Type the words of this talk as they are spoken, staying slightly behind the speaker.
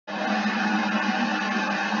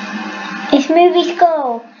It's Movie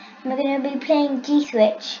Skull. We're going to be playing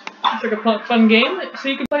G-Switch. It's like a fun game. So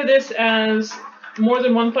you can play this as more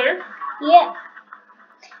than one player? Yep.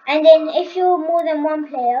 And then if you're more than one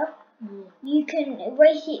player, you can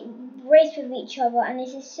race with each other, and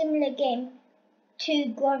it's a similar game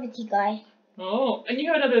to Gravity Guy. Oh, and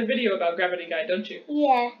you have another video about Gravity Guy, don't you?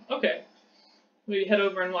 Yeah. Okay. Maybe head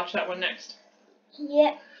over and watch that one next.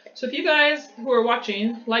 Yep. So if you guys who are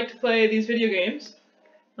watching like to play these video games,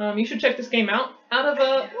 you should check this game out. Out of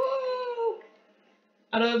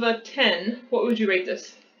a 10, what would you rate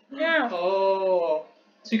this? No. Oh.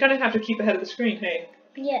 So you kind of have to keep ahead of the screen, hey?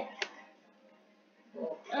 Yeah.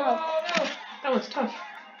 Oh no, that one's tough.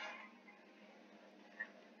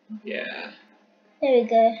 Yeah. There we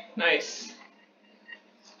go. Nice.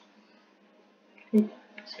 Ooh,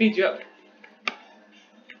 speeds you up.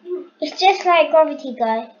 It's just like Gravity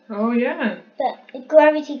Guy. Oh yeah. But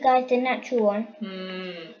Gravity Guy's the natural one.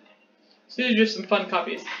 So these are just some fun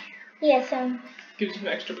copies. Yeah, some. Gives you some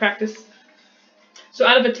extra practice. So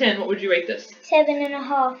out of a 10, what would you rate this?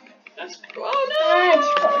 7.5. That's oh no! Ah, I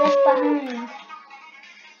just got left behind.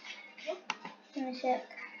 In a sec.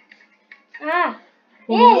 Ah.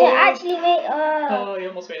 Whoa. Yes, I actually made. Oh, you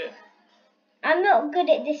almost made it. I'm not good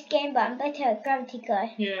at this game, but I'm better at Gravity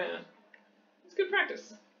Guy. Yeah. It's good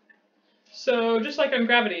practice. So, just like on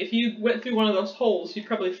Gravity, if you went through one of those holes, you'd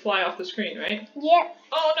probably fly off the screen, right? Yep.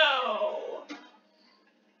 Oh no!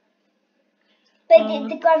 But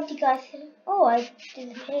the Gravity Guy. Oh, I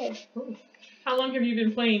disappeared. Ooh. How long have you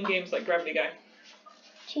been playing games like Gravity Guy?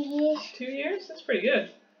 2 years. 2 years? That's pretty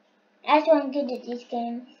good. That's why I'm good at these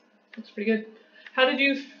games. That's pretty good. How did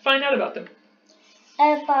you find out about them?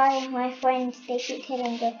 By my friends, they keep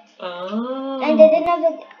telling me. Oh. And there's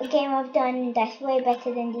another game I've done that's way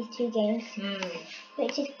better than these two games,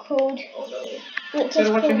 which is called. Oh no.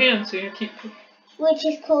 Better watch your hands so you keep. Which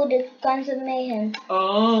is called Guns of Mayhem.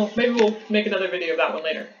 Oh, maybe we'll make another video of that one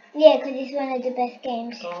later. Yeah, because it's one of the best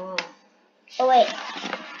games. Oh. Oh wait,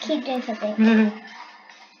 keep doing something.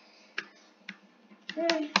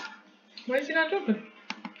 Why is he not jumping?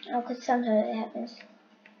 Oh, because sometimes it happens.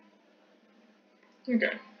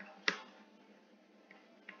 Okay.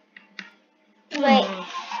 Wait,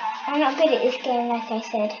 I'm not good at this game, like I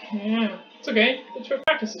said. Yeah, it's okay. That's what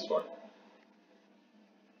practice is for.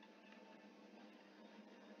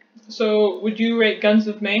 So, would you rate Guns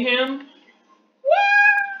of Mayhem?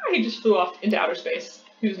 Wah! He just flew off into outer space.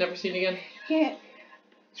 He was never seen again. Yeah.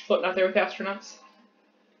 He's floating out there with the astronauts.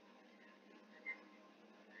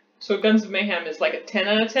 So, Guns of Mayhem is like a 10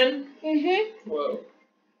 out of 10? Whoa.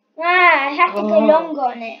 Ah, I have to go longer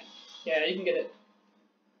on it. Yeah, you can get it.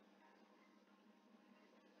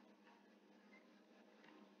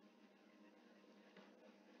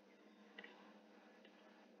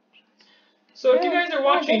 So if you guys are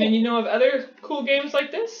watching and you know of other cool games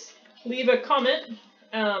like this, leave a comment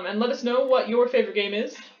and let us know what your favorite game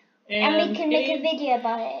is. And we can make a video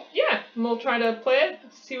about it. Yeah, and we'll try to play it,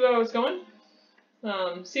 see how it's going.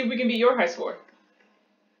 See if we can beat your high score.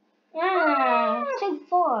 Ah, so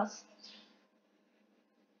fast.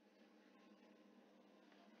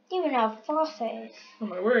 Even how fast it is. Oh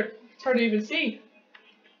my word, it's hard to even see.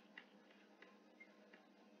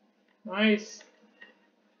 Nice.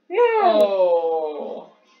 No!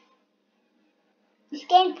 Oh. It's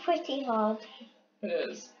getting pretty hard. It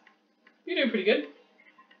is. You're doing pretty good.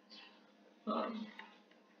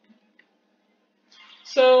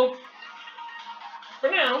 So, for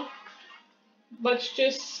now, let's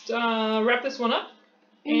just wrap this one up,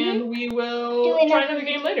 and we will try another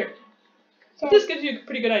game later. So this gives you a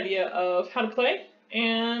pretty good idea of how to play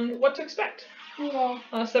and what to expect. Yeah.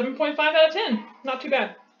 7.5 out of 10. Not too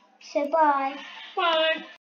bad. So bye. Bye.